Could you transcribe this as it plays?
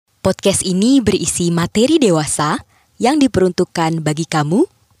Podcast ini berisi materi dewasa yang diperuntukkan bagi kamu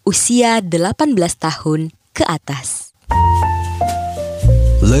usia 18 tahun ke atas.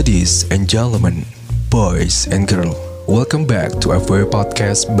 Ladies and gentlemen, boys and girls, welcome back to our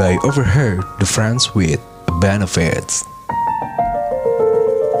podcast by Overheard the Friends with Benefits.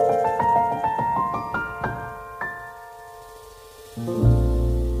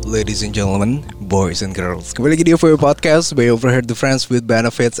 Ladies and gentlemen, boys and girls, kembali lagi di OVO Podcast by Overheard the Friends with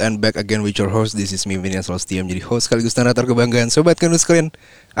Benefits, and back again with your host. This is me, Vinian Solostia, menjadi host sekaligus narator kebanggaan Sobat Kanus kalian.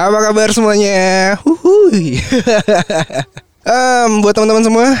 Apa kabar semuanya? Huhuy. Buat teman-teman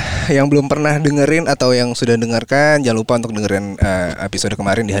semua yang belum pernah dengerin atau yang sudah dengarkan, jangan lupa untuk dengerin episode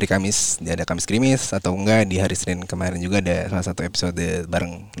kemarin di hari Kamis. Ada Kamis Krimis, atau enggak di hari Senin kemarin juga ada salah satu episode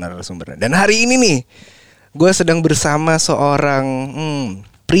bareng narasumber. Dan hari ini nih, gue sedang bersama seorang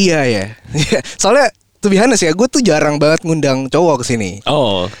pria ya. Soalnya tuh biasa sih ya, gue tuh jarang banget ngundang cowok kesini.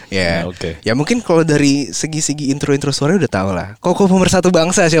 Oh ya, oke. Ya mungkin kalau dari segi intro suara udah tau lah. Koko pemersatu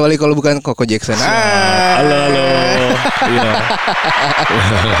bangsa siapa lagi kalau bukan Koko Jackson. Halo. Iya.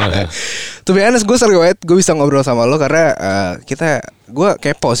 Tuh biasa gue sering banget gue bisa ngobrol sama lo karena gue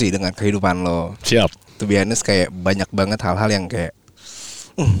kepo sih dengan kehidupan lo. Siap. Tuh biasa kayak banyak banget hal-hal yang kayak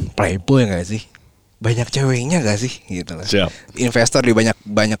playboy gak sih? Banyak ceweknya gak sih gitu lah. Siap. Investor di banyak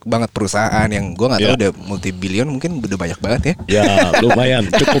banget perusahaan yang gue nggak tahu udah multi-billion, mungkin udah banyak banget ya. Ya lumayan,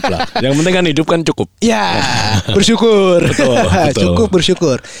 cukup lah. Yang penting kan hidup kan cukup. Ya bersyukur. Betul. Cukup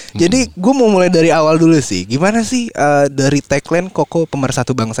bersyukur. Jadi gue mau mulai dari awal dulu sih. Gimana sih dari tagline Koko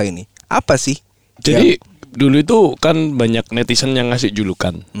Pemersatu Bangsa ini? Apa sih? Jadi dulu itu kan banyak netizen yang ngasih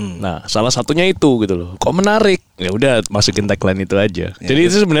julukan. Nah, salah satunya itu gitu loh. Kok menarik? Ya udah masukin tagline itu aja. Jadi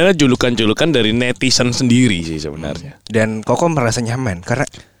itu sebenarnya julukan-julukan dari netizen sendiri sih sebenarnya. Dan Koko merasa nyaman karena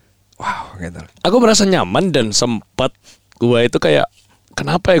wow gitu. Aku merasa nyaman dan sempat gua itu kayak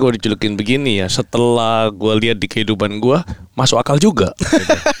kenapa ya gue dijulukin begini ya? Setelah gua lihat di kehidupan gua masuk akal juga.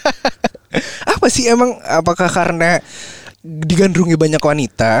 Gitu. Apa sih emang, apakah karena digandrungi banyak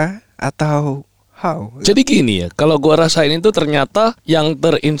wanita atau how? Jadi gini ya, kalau gue rasain itu ternyata yang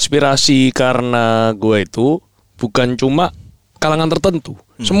terinspirasi karena gue itu bukan cuma kalangan tertentu.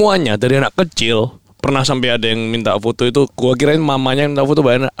 Semuanya, dari anak kecil. Pernah sampai ada yang minta foto itu, gue kirain mamanya yang minta foto,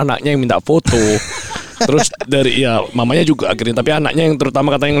 bahkan anaknya yang minta foto. Terus dari mamanya juga akhirnya, tapi anaknya yang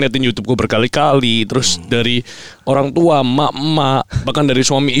terutama katanya ngeliatin YouTube gue berkali-kali. Terus dari orang tua, emak, bahkan dari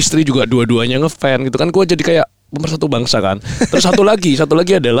suami istri juga dua-duanya ngefan gitu kan. Gue jadi kayak pemersatu bangsa kan. Terus satu lagi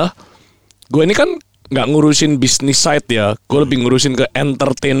adalah gue ini kan nggak ngurusin bisnis side ya, gue lebih ngurusin ke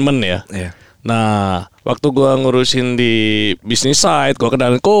entertainment ya. Yeah. Nah, waktu gue ngurusin di bisnis side, gue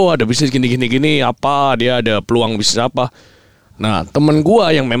kenalin, kok ada bisnis gini, apa, dia ada peluang bisnis apa. Nah, temen gue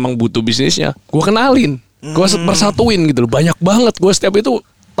yang memang butuh bisnisnya, gue kenalin, gue persatuin gitu loh, banyak banget. Gue setiap itu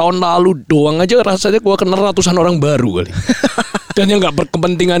tahun lalu doang aja rasanya gue kenal ratusan orang baru kali. Dan yang nggak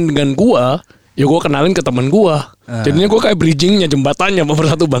berkepentingan dengan gue, ya gue kenalin ke temen gue. Jadinya gue kayak bridgingnya, jembatannya,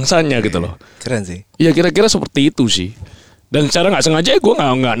 pemersatu bangsanya gitu loh. Keren sih. Iya kira-kira seperti itu sih. Dan secara nggak sengaja gue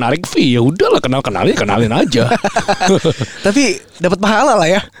nggak narik fee, ya udahlah kenalin aja. Tapi dapat pahala lah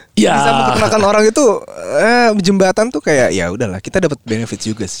ya. Ya. Bisa memperkenalkan orang itu jembatan tuh kayak ya udahlah, kita dapat benefit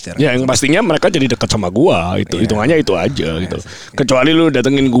juga secara. Ya yang pastinya mereka jadi dekat sama gua itu. Hitungannya itu aja gitu. Kecuali lu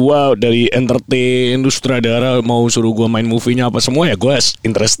datengin gua dari entertain, lu sutradara mau suruh gua main movie-nya apa semua, ya gua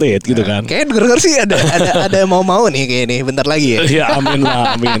interested gitu kan. Kayak denger sih ada mau nih kayak nih bentar lagi ya. Ya amin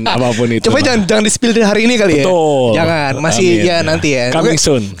lah, amin apapun itu. Coba jangan di-spill dari hari ini kali ya. Betul. Jangan, masih amin, ya nanti ya. Coming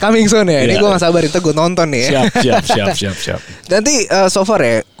soon ya. Ini gua enggak sabar itu gua nonton nih ya. Siap. Nanti so far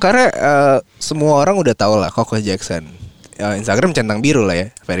ya, karena semua orang udah tahu lah Koko Jackson. Instagram centang biru lah ya,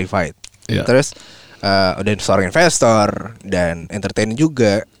 verified. Yeah. Terus udah seorang investor dan entertain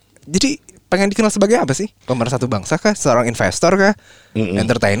juga. Jadi pengen dikenal sebagai apa sih? Pemersatu bangsa kah? Seorang investor kah?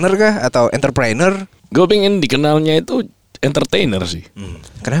 Entertainer kah? Atau entrepreneur? Gue pengen dikenalnya itu entertainer sih.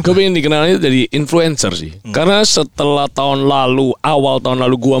 Kenapa? Gue pengen dikenalnya dari influencer sih. Karena setelah awal tahun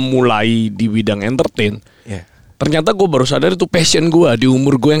lalu gue mulai di bidang entertain. Ternyata gue baru sadar itu passion gue di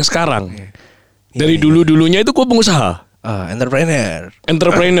umur gue yang sekarang. Dari dulu-dulunya itu gue pengusaha.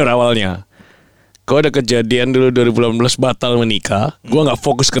 Entrepreneur awalnya. Gue ada kejadian dulu 2018 batal menikah. Gue gak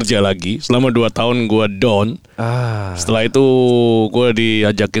fokus kerja lagi. Selama 2 tahun gue down. Setelah itu gue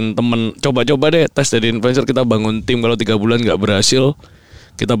diajakin temen, coba-coba deh tes jadi influencer. Kita bangun tim, kalau 3 bulan gak berhasil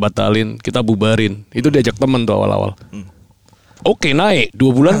kita batalin, kita bubarin. Itu diajak temen tuh awal-awal. Oke, naik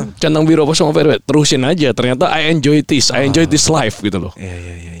 2 bulan centang biru apa sama verified, terusin aja. Ternyata I enjoy this life gitu loh.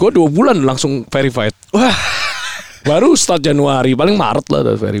 Gue 2 bulan langsung verified. Wah, Baru start Januari, paling Maret lah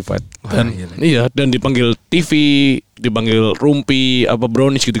udah verified. Dan iya, dan dipanggil TV, dipanggil Rumpi, apa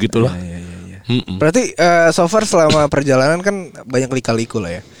Brownies gitu-gitulah. Berarti so far selama perjalanan kan banyak lika-liku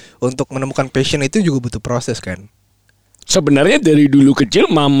lah ya. Untuk menemukan passion itu juga butuh proses kan. Sebenarnya dari dulu kecil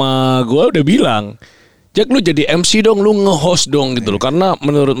mama gue udah bilang, Jack lu jadi MC dong, lu nge-host dong gitu loh. Karena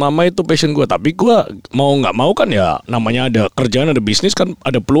menurut mama itu passion gue. Tapi gue mau gak mau kan ya, namanya ada kerjaan, ada bisnis kan,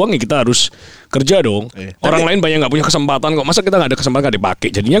 ada peluang ya kita harus kerja dong. Orang lain banyak gak punya kesempatan kok. Masa kita gak ada kesempatan gak dipakai.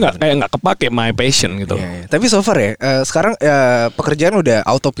 Jadinya gak kepake my passion gitu loh. Tapi so far ya, sekarang pekerjaan udah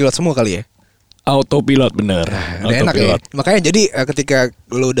autopilot semua kali ya. Autopilot bener. Udah enak ya. Makanya jadi ketika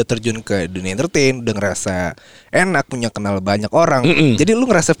lu udah terjun ke dunia entertain, udah ngerasa enak, punya kenal banyak orang, jadi lu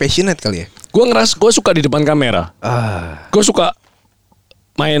ngerasa passionate kali ya. Gue suka di depan kamera. Gue suka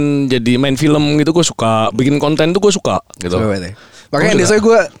main film gitu. Gue suka bikin konten tuh gue suka gitu. Makanya biasanya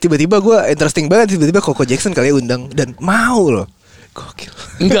gue tiba-tiba gue interesting banget, tiba-tiba Coco Jackson kali ya undang dan mau loh. Gokil.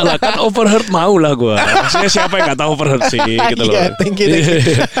 Enggak lah, kan overheard mau lah gue. Maksudnya siapa yang gak tahu overheard sih gitu loh. Thank you.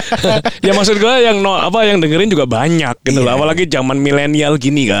 Ya maksud gue yang dengerin juga banyak gitu loh. Apalagi zaman milenial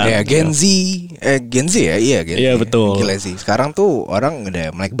gini kan. Ya Gen Z ya, iya Gen Z. Iya betul. Gila sih. Sekarang tuh orang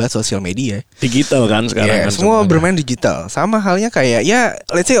udah melek banget sosial media. Digital kan sekarang kan. Semua bermain digital. Sama halnya kayak ya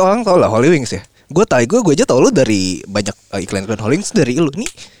let's say orang tau lah Holy Wings ya. Gue aja tau lu dari banyak iklan-iklan Holy Wings dari lu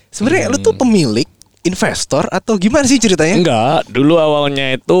nih. Sebenarnya lu tuh pemilik, investor atau gimana sih ceritanya? Enggak, dulu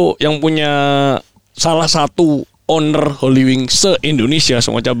awalnya itu yang punya salah satu owner Holy Wings se-Indonesia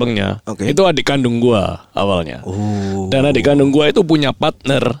semua cabangnya. Itu adik kandung gua awalnya. Dan adik kandung gua itu punya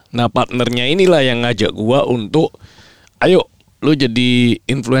partner. Nah, partnernya inilah yang ngajak gua untuk ayo lu jadi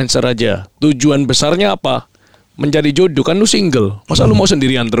influencer aja. Tujuan besarnya apa? Mencari jodoh, kan lu single. Masa lu mau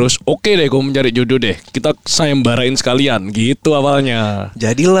sendirian terus? Oke deh, gue mencari jodoh deh. Kita sayembarain sekalian gitu awalnya.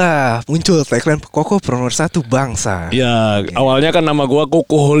 Jadilah muncul tagline Koko nomor 1 bangsa. Ya, awalnya kan nama gue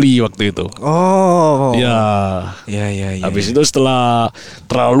Koko Holy waktu itu. Oh. Ya. Habis itu setelah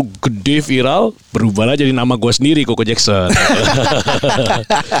terlalu gede viral, berubahlah jadi nama gue sendiri, Coco Jackson.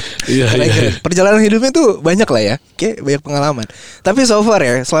 Iya. Perjalanan hidupnya tuh banyak lah ya. Kayak banyak pengalaman. Tapi so far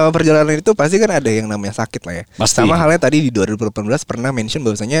ya, selama perjalanan itu pasti kan ada yang namanya sakit lah ya. Pasti. Sama halnya tadi di 2018 pernah mention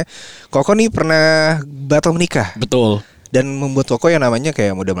bahwasanya Koko nih pernah batal menikah. Betul. Dan membuat Koko yang namanya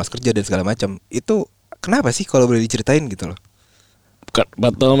kayak udah malas kerja dan segala macam. Itu kenapa sih kalau boleh diceritain gitu loh?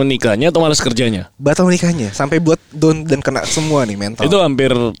 Batal menikahnya atau malas kerjanya? Batal menikahnya sampai buat down dan kena semua nih mental. Itu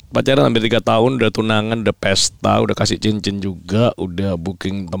pacaran hampir 3 tahun, udah tunangan, udah pesta, udah kasih cincin juga, udah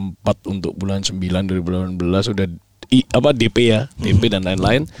booking tempat untuk bulan 9 2018, udah DP ya, DP dan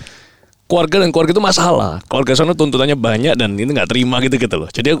lain-lain. Keluarga itu masalah. Keluarga sana tuntutannya banyak dan ini nggak terima gitu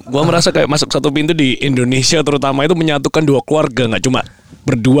loh. Jadi gua merasa kayak masuk satu pintu di Indonesia terutama itu menyatukan 2 keluarga, nggak cuma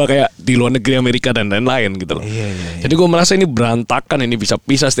berdua kayak di luar negeri Amerika dan lain-lain gitu loh. Iya. Jadi gua merasa ini berantakan, ini bisa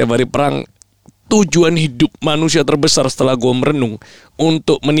pisah setiap hari perang. Tujuan hidup manusia terbesar setelah gua merenung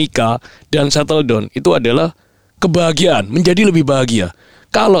untuk menikah dan settle down itu adalah kebahagiaan, menjadi lebih bahagia.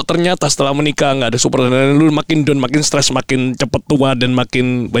 Kalau ternyata setelah menikah nggak ada super dan lu makin down, makin stres, makin cepet tua dan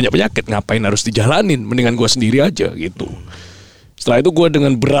makin banyak penyakit, ngapain harus dijalanin? Mendingan gue sendiri aja gitu. Setelah itu gue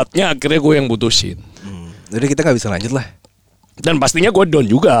dengan beratnya akhirnya gue yang putusin. Jadi kita nggak bisa lanjut lah. Dan pastinya gue down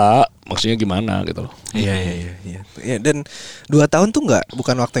juga. Maksudnya gimana gitu loh. Iya. Dan 2 tahun tuh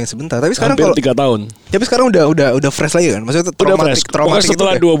bukan waktu yang sebentar. Tapi sekarang hampir 3 tahun. Tapi sekarang udah fresh lagi kan. Maksudnya traumatik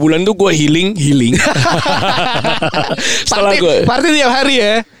setelah gitu 2 bulan tuh gue healing. Setelah gue party tiap hari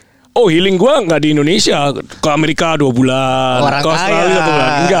ya. Oh, healing gue nggak di Indonesia, ke Amerika 2 bulan, orang ke Australia 1 bulan.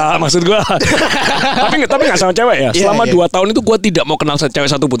 Enggak, maksud gue. tapi nggak sama cewek ya. Selama 2 tahun itu gue tidak mau kenal cewek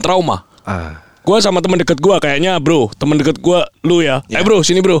satupun, trauma. Gue sama teman deket gue kayaknya teman deket gue lu ya. Bro,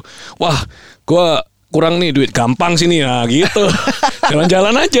 sini bro. Wah, gue kurang nih duit, gampang sini ya gitu.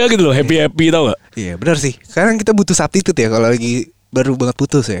 Jalan-jalan aja gitu loh, happy tau gak? Iya benar sih. Sekarang kita butuh substitute ya kalau lagi baru banget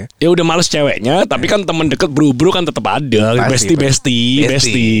putus ya. Ya udah males ceweknya, tapi kan teman deket bro kan tetap ada. Bestie.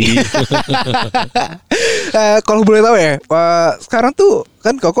 Kalau boleh tahu ya, sekarang tuh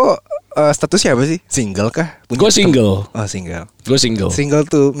kan Koko statusnya apa sih? Single kah? Gue single. Oh single. Gue single. Single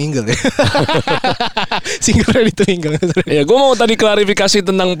tuh mingle ya. Single ready to mingle. Ya gue mau tadi klarifikasi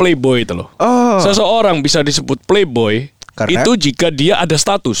tentang playboy itu loh. Seseorang bisa disebut playboy karena? Itu jika dia ada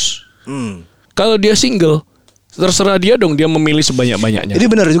status. Kalau dia single, terserah dia dong, dia memilih sebanyak-banyaknya. Jadi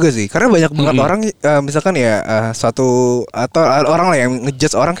benar juga sih, karena banyak banget orang misalkan ya suatu atau orang lah yang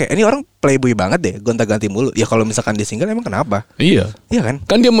ngejudge orang kayak ini orang playboy banget deh, gonta-ganti mulu. Ya kalau misalkan dia single emang kenapa? Iya kan?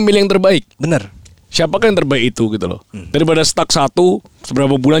 Kan dia memilih yang terbaik. Bener. siapakah yang terbaik itu gitu loh. Daripada stuck satu,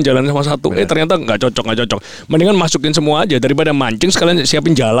 seberapa bulan jalan sama satu, ternyata nggak cocok. Mendingan masukin semua aja daripada mancing, sekalian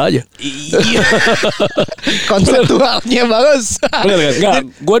siapin jala aja. Iya. Konseptualnya bagus. Bener kan? Nggak,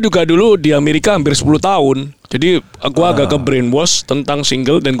 gue juga dulu di Amerika hampir 10 tahun. Jadi gue agak ke brainwash tentang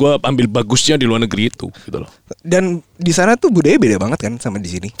single dan gue ambil bagusnya di luar negeri itu gitu loh. Dan di sana tuh budaya beda banget kan sama di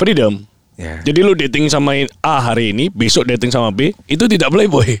sini. Freedom. Ya. Jadi lu dating sama A hari ini, besok dating sama B, itu tidak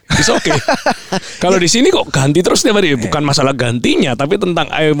playboy. It's okay. Kalau di sini kok ganti terus tiap hari. Bukan masalah gantinya, tapi tentang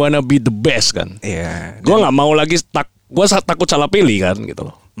I wanna be the best kan. Iya. Gue nggak mau lagi gue takut salah pilih kan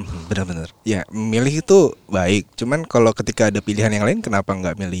gitu loh. Benar-benar. Ya, milih itu baik. Cuman kalau ketika ada pilihan yang lain, kenapa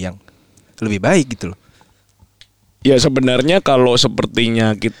nggak milih yang lebih baik gitu loh? Ya sebenarnya kalau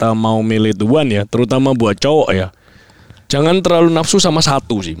sepertinya kita mau milih the one ya, terutama buat cowok ya, jangan terlalu nafsu sama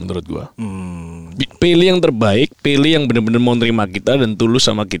satu sih menurut gua. Pilih yang terbaik, pilih yang benar-benar mau terima kita dan tulus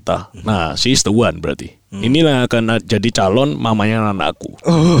sama kita. Nah, she's the one berarti. Inilah akan jadi calon mamanya anakku.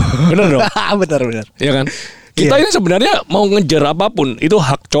 Bener dong? Benar. Iya kan? Kita ini sebenarnya mau ngejar apapun itu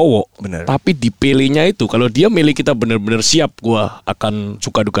hak cowok. Bener. Tapi dipilihnya itu kalau dia milih kita benar-benar siap, gua akan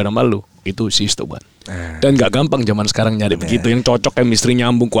suka duka sama lu. Itu she's the one. Dan gak gampang zaman sekarang nyari begitu yang cocok, chemistry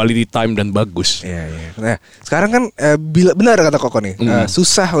nyambung, quality time dan bagus. Iya. Nah, sekarang kan bila benar kata Koko nih,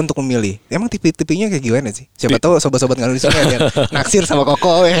 susah untuk memilih. Emang tipe-tipenya kayak gimana sih? Siapa tahu sobat-sobat ngalur di sini ada yang naksir sama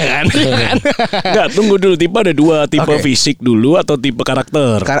Koko ya kan? Enggak, tunggu dulu, tipe ada dua, tipe fisik dulu atau tipe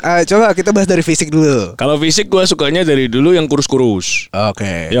karakter. Coba kita bahas dari fisik dulu. Kalau fisik gue sukanya dari dulu yang kurus-kurus.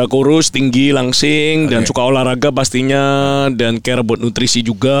 Oke. Ya kurus, tinggi, langsing dan suka olahraga pastinya, dan care buat nutrisi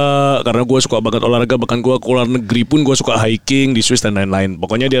juga karena gue suka banget olahraga. Bahkan gue keluar negeri pun gue suka hiking di Swiss dan lain-lain.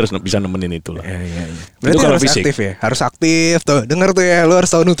 Pokoknya dia harus bisa nemenin itu lah. Iya. Berarti Itu kalau harus fisik aktif ya. Harus aktif tuh. Dengar tuh ya, lu harus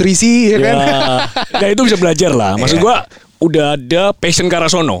tahu nutrisi ya kan. Ya itu bisa belajar lah. Maksud gue udah ada passion ke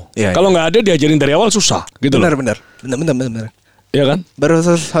arah sono. Kalau nggak ada diajarin dari awal susah gitu loh. Benar. Iya kan? Baru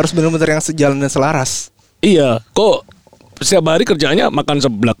harus benar-benar yang sejalan dan selaras. Iya. Kok setiap hari kerjaannya makan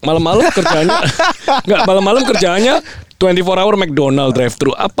seblak, malam-malam kerjaannya nggak, malam-malam kerjaannya 24 hour McDonald drive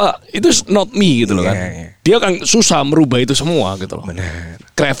thru, apa itu not me gitu loh kan. Dia kan susah merubah itu semua gitu loh. Benar.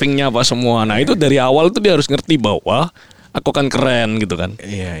 Cravingnya apa semua. Nah itu dari awal itu dia harus ngerti bahwa aku kan keren gitu kan.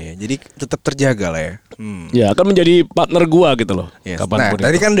 Iya. Jadi tetap terjaga lah ya. Ya akan menjadi partner gua gitu loh. Yes. Nah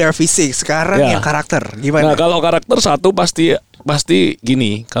tadi kan dari fisik, sekarang yang karakter gimana? Nah kalau karakter satu pasti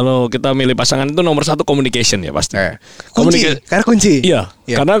gini, kalau kita milih pasangan itu nomor satu communication ya pasti. Karena kunci. Iya.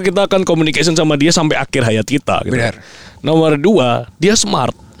 Karena kita akan communication sama dia sampai akhir hayat kita gitu. Benar. Nomor dua, dia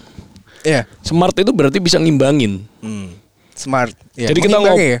smart. Iya. Smart itu berarti bisa ngimbangin. Smart. Ya, jadi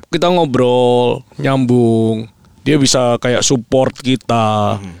kita ngobrol, nyambung. Dia bisa kayak support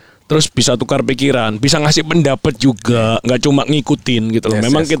kita. Terus bisa tukar pikiran, bisa ngasih pendapat juga, nggak cuma ngikutin gitu loh.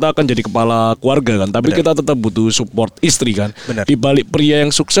 Memang kita akan jadi kepala keluarga kan, tapi kita tetap butuh support istri kan. Di balik pria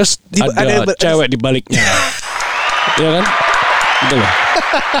yang sukses ada cewek di baliknya. Iya kan? Gitu loh.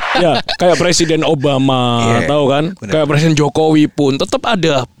 Ya, kayak Presiden Obama, tahu kan? Kayak Presiden Jokowi pun tetap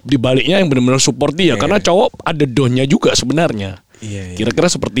ada di baliknya yang benar-benar support dia, karena cowok ada donnya juga sebenarnya. Kira-kira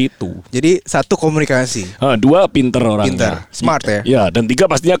seperti itu. Jadi satu komunikasi. Dua pinter orangnya. Smart ya. Ya, dan tiga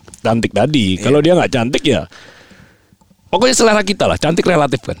pastinya cantik tadi. Kalau dia nggak cantik ya, pokoknya selera kita lah. Cantik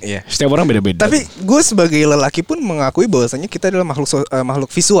relatif kan. Setiap orang beda-beda. Tapi gue sebagai lelaki pun mengakui bahwasanya kita adalah makhluk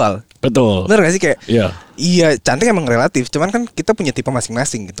visual. Betul. Bener gak sih kayak? Iya, cantik emang relatif. Cuman kan kita punya tipe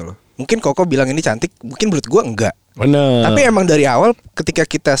masing-masing gitu loh. Mungkin Koko bilang ini cantik, mungkin menurut gue enggak. Bener. Tapi emang dari awal ketika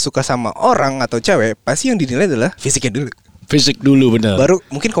kita suka sama orang atau cewek, pasti yang dinilai adalah fisiknya dulu. Fisik dulu benar. Baru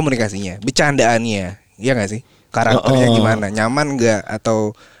mungkin komunikasinya, bercandaannya, iya nggak sih? Karakternya gimana, nyaman nggak,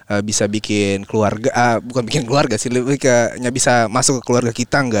 atau bisa bikin keluarga, bukan bikin keluarga sih, lebih ke bisa masuk ke keluarga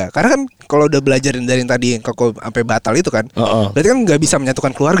kita nggak? Karena kan kalau udah belajar dari tadi yang Koko sampai batal itu kan, berarti kan nggak bisa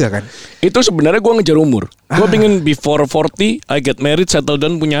menyatukan keluarga kan? Itu sebenarnya gue ngejar umur. Gue pengen before 40, I get married, settle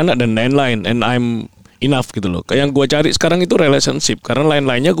down, punya anak dan lain-lain, and I'm enough gitu loh. Kayak yang gue cari sekarang itu relationship, karena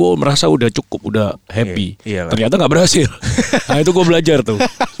lain-lainnya gue merasa udah cukup, udah happy. Ternyata nggak berhasil. Nah itu gue belajar tuh,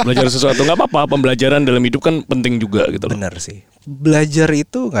 belajar sesuatu. Nggak apa-apa, pembelajaran dalam hidup kan penting juga gitu loh. Benar sih, belajar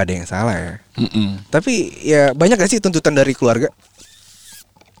itu nggak ada yang salah ya. Tapi ya banyak gak sih tuntutan dari keluarga?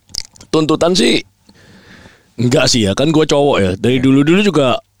 Tuntutan sih enggak sih ya, kan gue cowok ya. Dari dulu-dulu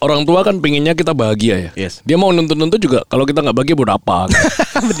juga orang tua kan pengennya kita bahagia ya. Dia mau nuntut-nuntut juga kalau kita nggak bahagia buat apa gitu.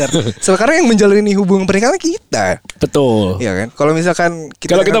 Benar. Sekarang yang menjalani hubungan pernikahan kita. Betul. Iya kan. Kalau misalkan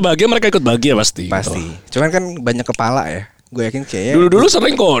kita bahagia, mereka ikut bahagia pasti. Pasti. Gitu. Cuman kan banyak kepala ya. Gue yakin kayaknya dulu-dulu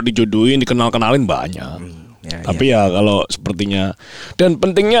sering kok dijodohin, dikenal-kenalin banyak. Tapi ya kalau sepertinya, dan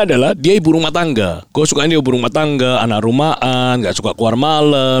pentingnya adalah dia ibu rumah tangga. Gue suka dia ibu rumah tangga, anak rumahan, nggak suka keluar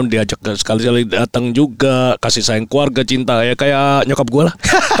malam, diajak sekali-sekali datang juga, kasih sayang keluarga, cinta ya kayak nyokap gue lah.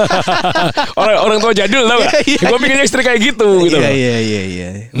 orang tua jadul tau gak? Gue pengennya istri kayak gitu gitu.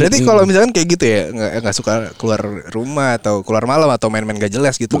 Iya. Berarti kalau misalkan kayak gitu ya, nggak suka keluar rumah atau keluar malam atau main-main gak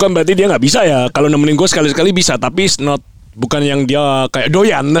jelas gitu. Bukan berarti dia nggak bisa ya. Kalau nemenin gue sekali-sekali bisa, tapi bukan yang dia kayak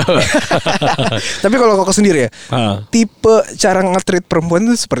doyan. Tapi kalau Koko sendiri ya, tipe cara nge-treat perempuan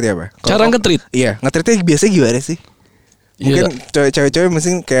itu seperti apa? Cara nge-treat? Iya, nge-treatnya biasanya gimana sih? Mungkin cewek-cewek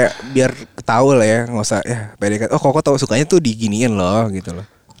mesti kayak biar tahu lah ya, nggak usah ya PDKT. Oh Koko tahu sukanya tuh diginiin loh gitu loh.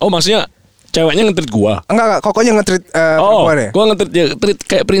 Oh maksudnya ceweknya nge-treat gua? Enggak, Kokonya nge-treat perempuan ya? Gua nge-treat ya, treat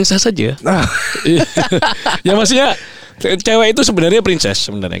kayak princess aja. Ya maksudnya cewek itu sebenarnya princess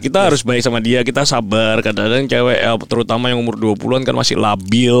sebenarnya. Kita harus baik sama dia, kita sabar. Kadang-kadang cewek terutama yang umur 20-an kan masih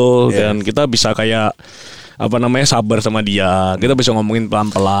labil dan kita bisa kayak sabar sama dia. Kita bisa ngomongin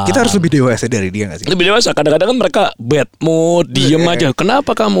pelan-pelan. Kita harus lebih dewasa dari dia gak sih? Lebih dewasa. Kadang-kadang kan mereka bad mood, diem aja.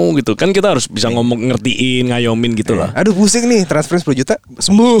 Kenapa kamu gitu? Kan kita harus bisa ngomong, ngertiin, ngayomin gitu lah. Aduh pusing nih, transfer 10 juta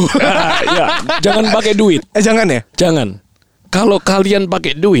sembuh. Ya, jangan pakai duit. Jangan ya? Jangan. Kalau kalian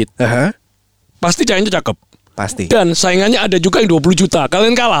pakai duit, pasti ceweknya cakep. Pasti. Dan saingannya ada juga yang 20 juta.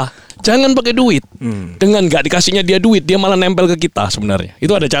 Kalian kalah. Jangan pakai duit. Dengan gak dikasihnya dia duit, dia malah nempel ke kita sebenarnya.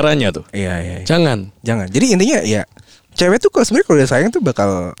 Itu ada caranya tuh. Iya. Jangan. Jadi intinya ya, cewek tuh sebenarnya kalau udah sayang tuh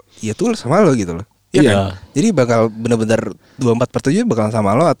bakal ya tuh sama lo gitu loh. Iya. Kan? Jadi bakal bener-bener 24/7 bakal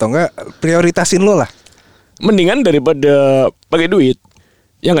sama lo atau enggak prioritasin lo lah. Mendingan daripada pakai duit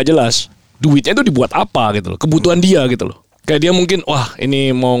yang nggak jelas. Duitnya itu dibuat apa gitu loh. Kebutuhan dia gitu loh. Kayak dia mungkin wah ini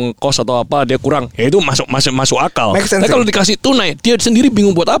mau kos atau apa dia kurang, ya itu masuk akal. Tapi kalau dikasih tunai dia sendiri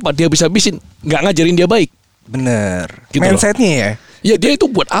bingung buat apa, dia bisa habisin, nggak ngajarin dia baik. Bener. Gitu mindsetnya ya. Ya dia itu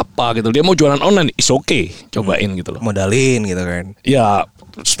buat apa gitu. Dia mau jualan online, is okay, cobain gitu loh. Modalin gitu kan. Ya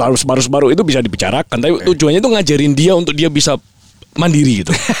separuh itu bisa dibicarakan, tapi tujuannya itu ngajarin dia untuk dia bisa mandiri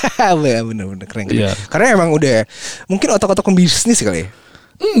gitu. Bener keren. Yeah. Karena emang udah mungkin otak-otak bisnis kali ya.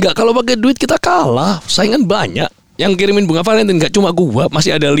 Enggak, kalau pakai duit kita kalah, saingan banyak. Yang kirimin bunga Valentine gak cuma gua,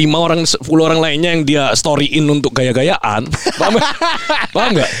 masih ada 10 orang lainnya yang dia storyin untuk gaya-gayaan. Paham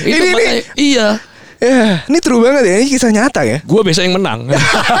gak? Ini. Iya. Ya, ini true banget ya, ini kisah nyata ya. Gua biasa yang menang.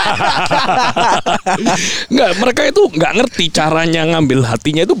 Enggak, mereka itu gak ngerti caranya ngambil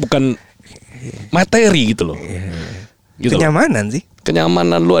hatinya itu bukan materi gitu loh. Gitu kenyamanan loh. Sih.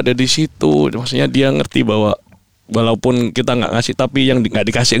 Kenyamanan lu ada di situ. Maksudnya dia ngerti bahwa walaupun kita nggak ngasih, tapi yang nggak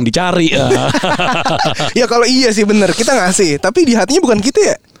dikasih yang dicari. Ya kalau iya sih bener, kita ngasih, tapi di hatinya bukan kita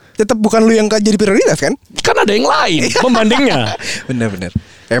ya. Tetap bukan lu yang jadi prioritas kan? Kan ada yang lain pembandingnya. Bener.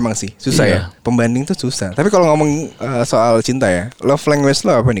 Emang sih susah ya. Pembanding tuh susah. Tapi kalau ngomong soal cinta ya, love language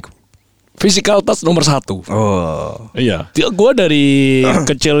lo apa nih? Physical touch nomor 1. Oh iya. Gue dari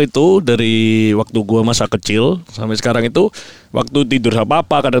kecil itu, dari waktu gue masa kecil sampai sekarang itu, waktu tidur sama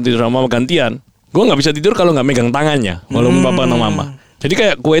papa, kadang tidur sama mama gantian. Gue nggak bisa tidur kalau nggak megang tangannya, walaupun papa atau mama. Jadi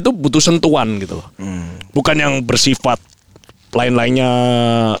kayak gue itu butuh sentuhan gitu loh. Bukan yang bersifat lain-lainnya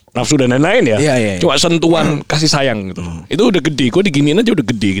nafsu dan lain-lain ya. Iya. Cuma sentuhan kasih sayang gitu. Itu udah gede. Gue diginiin aja udah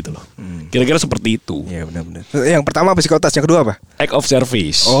gede gitu loh. Kira-kira seperti itu. Iya benar. Yang pertama physical touch, yang kedua apa? Act of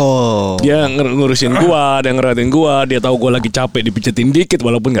service. Oh. Dia ngurusin gua, dia ngeratin gua, dia tahu gua lagi capek dipijetin dikit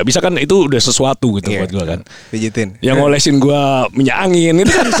walaupun nggak bisa kan, itu udah sesuatu gitu buat gua kan. Pijitin. Yang ngolesin gua minyak angin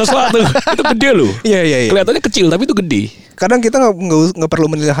itu kan sesuatu. Itu gede loh. Iya. Kelihatannya kecil tapi itu gede. Kadang kita nggak perlu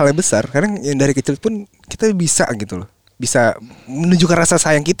menilai hal yang besar. Kadang yang dari kecil pun kita bisa gitu loh. Bisa menunjukkan rasa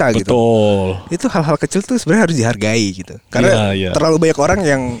sayang kita gitu. Betul. Itu hal-hal kecil tuh sebenarnya harus dihargai gitu. Karena terlalu banyak orang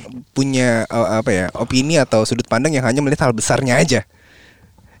yang punya opini atau sudut pandang yang hanya melihat hal besarnya aja.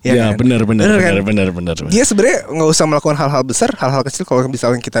 Ya kan? benar. Dia sebenarnya nggak usah melakukan hal-hal besar, hal-hal kecil kalau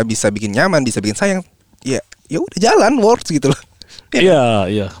misalnya kita bisa bikin nyaman, bisa bikin sayang, ya udah jalan works gitu loh. Iya,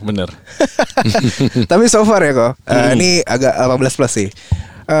 benar. Tapi so far ya kok, ini agak 18 plus sih.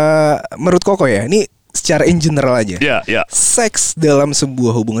 Menurut Koko ya, ini secara in general aja. Iya. Seks dalam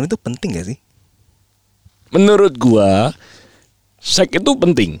sebuah hubungan itu penting gak sih? Menurut gua, seks itu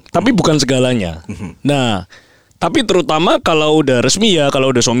penting, tapi bukan segalanya. Nah, tapi terutama kalau udah resmi ya,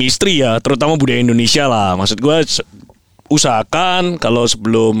 kalau udah suami istri ya, terutama budaya Indonesia lah. Maksud gua usahakan kalau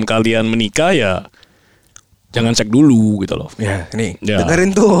sebelum kalian menikah ya jangan seks dulu gitu loh. Ya, nih.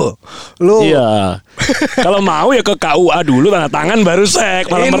 Dengerin tuh. Lu. Iya. Kalau mau ya ke KUA dulu, tanda tangan baru seks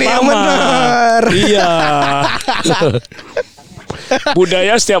malam pertama. Benar. Iya.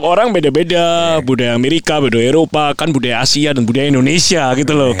 Budaya setiap orang beda-beda. Budaya Amerika, budaya Eropa, kan budaya Asia dan budaya Indonesia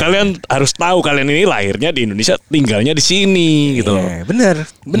gitu loh. Kalian harus tahu kalian ini lahirnya di Indonesia, tinggalnya di sini gitu loh. Bener.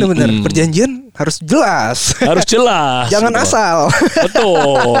 Perjanjian harus jelas. Harus jelas. Jangan gitu. asal.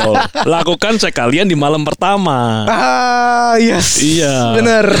 Betul. Lakukan sekalian di malam pertama. Yes. Iya.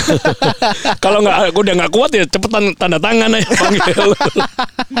 Bener. Kalau nggak, udah nggak kuat ya cepetan tanda tangan aja panggil.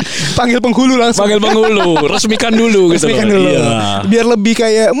 Panggil penghulu langsung. Panggil penghulu, resmikan dulu gitu. Resmikan loh. dulu. Iya. Biar lebih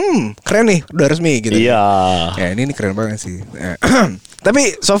kayak keren nih, udah resmi gitu. Iya. Ya ini keren banget sih.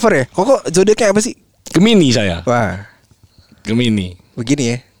 Tapi so far ya, kok zodiaknya apa sih? Gemini saya. Wah, Gemini. begini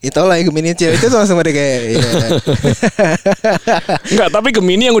ya. Itu lah ya Gemini cewek itu langsung pada kayak ya. Enggak, tapi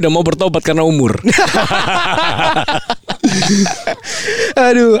Gemini yang udah mau bertobat karena umur.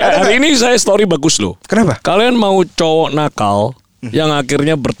 Aduh, Hari ini saya story bagus loh. kenapa? Kalian mau cowok nakal yang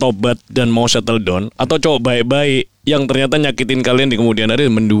akhirnya bertobat dan mau settle down, atau cowok baik-baik yang ternyata nyakitin kalian di kemudian hari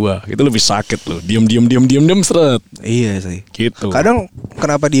mendua, itu lebih sakit loh. Diam seret. Iya sih. Gitu. Kadang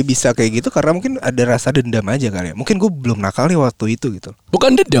kenapa dia bisa kayak gitu karena mungkin ada rasa dendam aja kali ya. Mungkin gue belum nakal nih waktu itu gitu.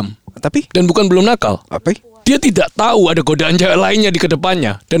 Bukan dendam Tapi dan bukan belum nakal. apa? Dia tidak tahu ada godaan cewek lainnya di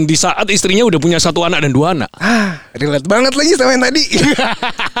kedepannya, dan di saat istrinya udah punya 1 anak dan 2 anak. Relate banget lagi sama yang tadi.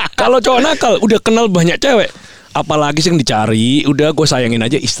 Kalau cowok nakal udah kenal banyak cewek, apalagi sih yang dicari, udah gue sayangin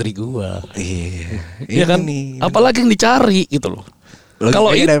aja istri gue. Iya kan? Apalagi yang dicari gitu loh.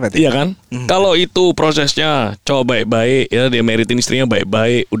 Kalau itu, iya kan? Kalau itu prosesnya cowok baik-baik ya, dia meritin istrinya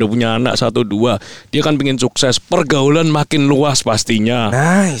baik-baik, udah punya anak 1, 2, dia kan pengen sukses, pergaulan makin luas pastinya.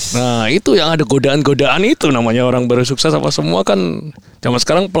 Nice. Nah itu yang ada godaan-godaan itu namanya orang baru sukses. Apa semua kan zaman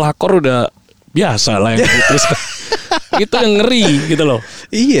sekarang pelakor udah biasa lah yang putus. Itu yang ngeri gitu loh.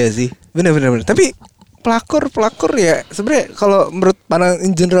 Iya sih, benar. Tapi pelakor ya sebenarnya kalau menurut pandangan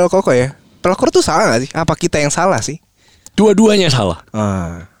in general Koko ya, pelakor tuh salah gak sih? Apa kita yang salah sih? Dua-duanya salah.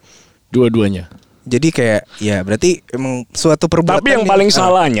 Dua-duanya. Jadi kayak ya berarti emang suatu perbuatan. Tapi yang paling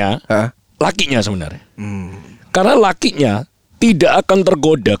salahnya lakinya sebenarnya. Karena lakinya tidak akan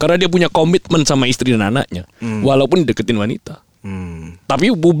tergoda karena dia punya komitmen sama istri dan anaknya, walaupun deketin wanita.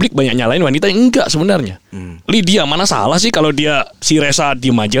 Tapi publik banyak nyalain wanita yang enggak sebenarnya. Lydia mana salah sih kalau dia si Resa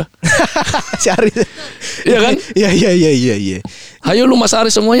diem aja. Si Aris. Iya kan? Iya. Hayo lu Mas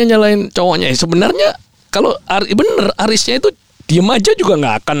Aris semuanya nyalain cowoknya. Sebenarnya kalau bener Arisnya itu diem aja juga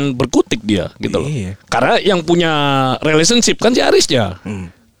nggak akan berkutik dia gitu loh. Iya. Karena yang punya relationship kan si Arisnya.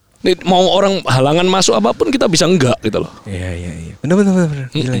 Nih, mau orang halangan masuk apapun kita bisa enggak gitu loh. Iya.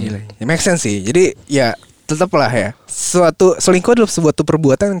 Benar. Gila. Ya, make sense sih. Jadi ya tetaplah ya, suatu selingkuh adalah sebuah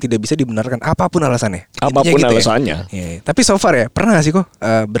perbuatan yang tidak bisa dibenarkan apapun alasannya. Apapun gitu alasannya. Ya. Tapi so far ya, pernah gak sih kok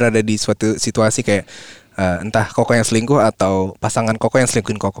berada di suatu situasi kayak entah Koko yang selingkuh atau pasangan Koko yang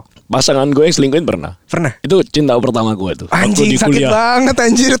selingkuhin Koko? Pasangan gue yang selingkuhin pernah. Itu cinta pertama gue tuh. Anjing, sakit banget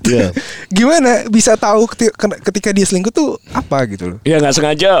anjir. Yeah. Gimana bisa tahu ketika dia selingkuh tuh apa gitu loh? Ya nggak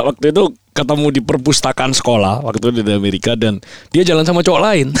sengaja waktu itu ketemu di perpustakaan sekolah waktu itu di Amerika, dan dia jalan sama cowok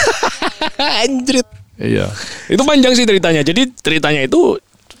lain. Anjrit. Iya. Itu panjang sih ceritanya. Jadi ceritanya itu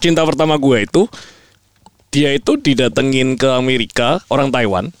cinta pertama gue itu, dia itu didatengin ke Amerika, orang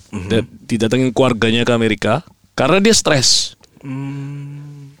Taiwan, didatengin keluarganya ke Amerika karena dia stres.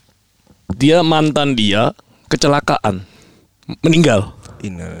 Dia mantan dia kecelakaan, meninggal.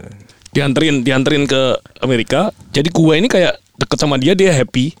 Dianterin ke Amerika. Jadi gue ini kayak deket sama dia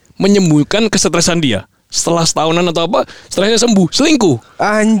happy, menyembuhkan kesetresan dia. Setelah setahunan atau apa, stresnya sembuh, selingkuh.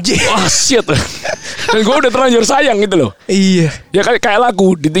 Anjir. Wah shit. Dan gue udah terlanjur sayang gitu loh. Iya. Ya kayak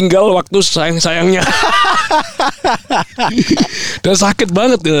lagu, ditinggal waktu sayang-sayangnya. Dan sakit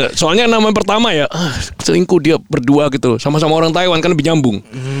banget ya. Soalnya nama pertama ya, selingkuh dia berdua gitu, sama-sama orang Taiwan kan lebih nyambung.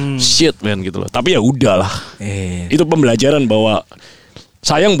 Shit man gitu loh. Tapi ya udahlah. Itu pembelajaran bahwa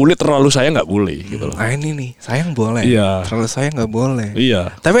sayang boleh, terlalu sayang nggak boleh gitu loh. Ini nih, sayang boleh. Iya. Terlalu sayang nggak boleh.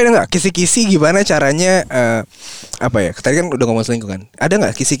 Iya. Tapi ada nggak kisi-kisi gimana caranya apa ya? Tadi kan udah ngomong selingkuh kan. Ada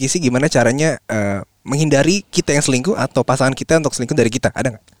nggak kisi-kisi gimana caranya menghindari kita yang selingkuh atau pasangan kita untuk selingkuh dari kita?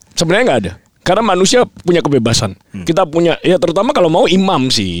 Ada nggak? Sebenarnya nggak ada. Karena manusia punya kebebasan. Kita punya, ya terutama kalau mau imam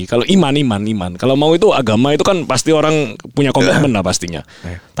sih. Kalau iman. Kalau mau itu agama itu kan pasti orang punya komitmen lah pastinya.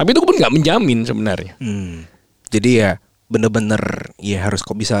 Tapi itu pun nggak menjamin sebenarnya. Jadi ya bener-bener ya harus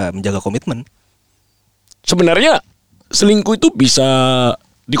kok bisa menjaga komitmen. Sebenarnya selingkuh itu bisa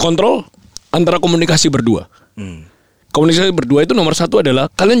dikontrol antara komunikasi berdua. Komunikasi berdua itu nomor 1 adalah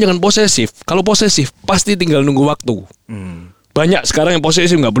kalian jangan posesif. Kalau posesif pasti tinggal nunggu waktu. Banyak sekarang yang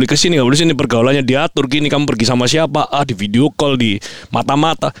posesif, nggak boleh kesini, nggak boleh sini, pergaulannya diatur gini, kamu pergi sama siapa, di video call, di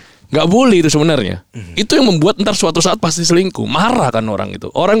mata-mata. Nggak boleh itu sebenarnya. Itu yang membuat ntar suatu saat pasti selingkuh. Marah kan orang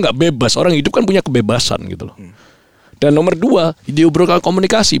itu. Orang nggak bebas, orang hidup kan punya kebebasan gitu loh. Dan nomor 2, diobrolkan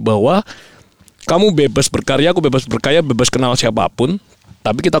komunikasi bahwa kamu bebas berkarya, aku bebas berkarya, bebas kenal siapapun.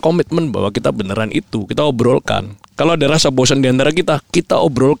 Tapi kita komitmen bahwa kita beneran itu, kita obrolkan. Kalau ada rasa bosan di antara kita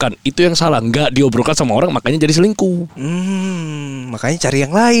obrolkan. Itu yang salah, nggak diobrolkan sama orang makanya jadi selingkuh. Makanya cari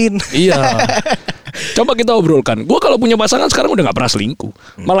yang lain. Iya. Coba kita obrolkan. Gue kalau punya pasangan sekarang udah nggak pernah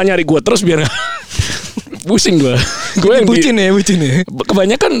selingkuh. Malah nyari gue terus biar pusing gue. Gue yang bucin ya.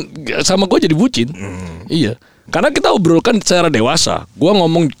 Kebanyakan sama gue jadi bucin. Iya. Karena kita obrolkan secara dewasa. Gue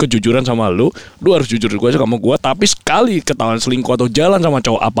ngomong kejujuran sama lu harus jujur gue sama gue. Tapi sekali ketahuan selingkuh atau jalan sama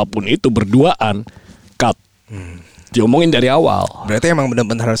cowok apapun itu berduaan, cut. Diomongin dari awal. Berarti emang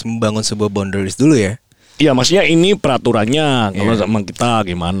benar-benar harus membangun sebuah boundaries dulu ya. Iya, maksudnya ini peraturannya. Kalau sama kita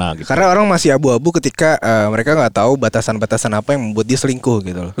gimana gitu. Karena orang masih abu-abu ketika mereka nggak tahu batasan-batasan apa yang membuat dia selingkuh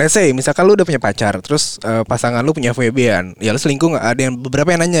gitu loh. Let's say misalkan lu udah punya pacar, terus pasangan lu punya FWB-an, ya lu selingkuh nggak? Ada yang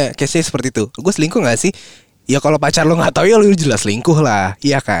beberapa yang nanya, case-nya seperti itu. Gue selingkuh nggak sih? Ya kalau pacar lu nggak tahu ya lu jelas selingkuh lah,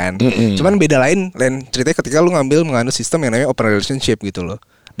 iya kan. Cuman beda lain ceritanya ketika lu menganut sistem yang namanya open relationship gitu loh.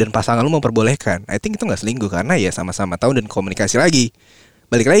 Dan pasangan lu memperbolehkan, I think itu nggak selingkuh karena ya sama-sama tahu dan komunikasi lagi.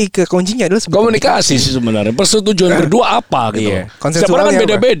 Balik lagi ke kuncinya adalah komunikasi sih sebenarnya. Persetujuan berdua apa gitu. Iya. Setiap orang kan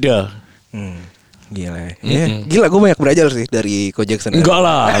beda-beda. Gila ya. Gila gue banyak belajar sih dari Ko Jackson. Enggak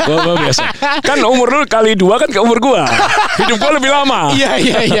lah, gue biasa. Kan umur lu kali 2 kan ke umur gue. Hidup gue lebih lama. Iya.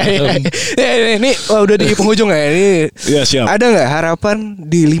 Ini udah di penghujung ya ini. Iya, siap. Ada gak harapan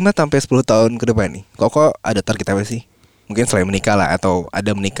di 5-10 tahun ke depan nih? Koko ada target apa sih? Mungkin selain menikah lah, atau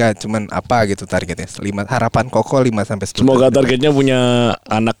ada menikah cuman apa gitu targetnya? Harapan Koko 5-10 Semoga targetnya punya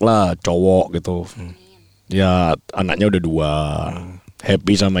anak lah, cowok gitu. Ya anaknya udah 2.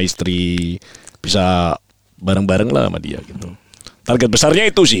 Happy sama istri, bisa bareng-bareng lah sama dia gitu. Target besarnya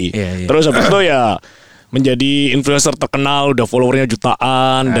itu sih. Terus habis itu ya menjadi influencer terkenal, udah followernya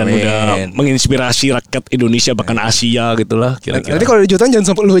jutaan. Dan udah menginspirasi rakyat Indonesia bahkan Asia gitulah kira-kira. Nanti kalau ada jutaan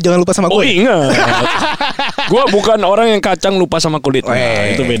jangan lupa sama gue. Oh ingat. Gue bukan orang yang kacang lupa sama kulit.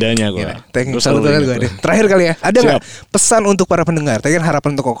 Itu bedanya gue. Salut banget gue. Terakhir kali ya, ada nggak pesan untuk para pendengar? Tadi kan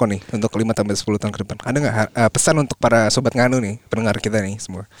harapan untuk Koko nih untuk 5-10 tahun ke depan. Ada nggak pesan untuk para sobat nganu nih, pendengar kita nih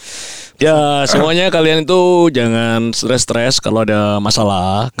semua? Ya semuanya kalian itu jangan stres-stres kalau ada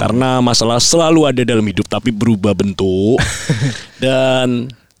masalah. Karena masalah selalu ada dalam hidup tapi berubah bentuk. Dan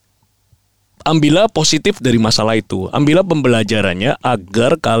ambillah positif dari masalah itu. Ambillah pembelajarannya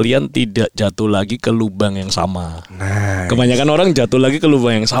agar kalian tidak jatuh lagi ke lubang yang sama. Kebanyakan orang jatuh lagi ke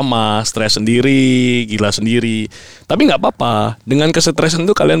lubang yang sama, stres sendiri, gila sendiri. Tapi gak apa-apa. Dengan kesetresan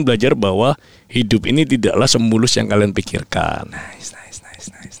itu kalian belajar bahwa hidup ini tidaklah semulus yang kalian pikirkan. Nice.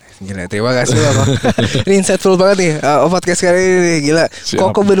 Gila, terima kasih loh. Ini insightful banget nih podcast kali ini. Gila,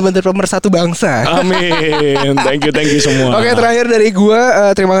 Koko bener-bener pemersatu bangsa. Amin. Thank you semua. Oke, terakhir dari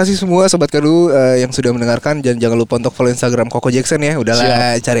gua, terima kasih semua sobat Kadu yang sudah mendengarkan. Dan jangan lupa untuk follow Instagram Koko Jackson ya.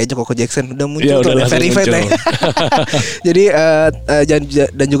 Udahlah, cari aja Koko Jackson. Udah muncul tuh, verified ya. Jadi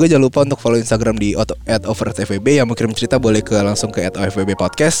dan juga jangan lupa untuk follow Instagram di @overfb. Yang mau kirim cerita boleh langsung ke @overfb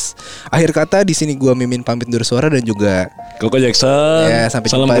podcast. Akhir kata di sini gua Mimin pamit undur suara dan juga Koko Jackson. Ya, sampai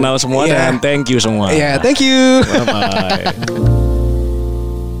salam jumpa. Kenal semua dan thank you semua. Thank you. Bye bye.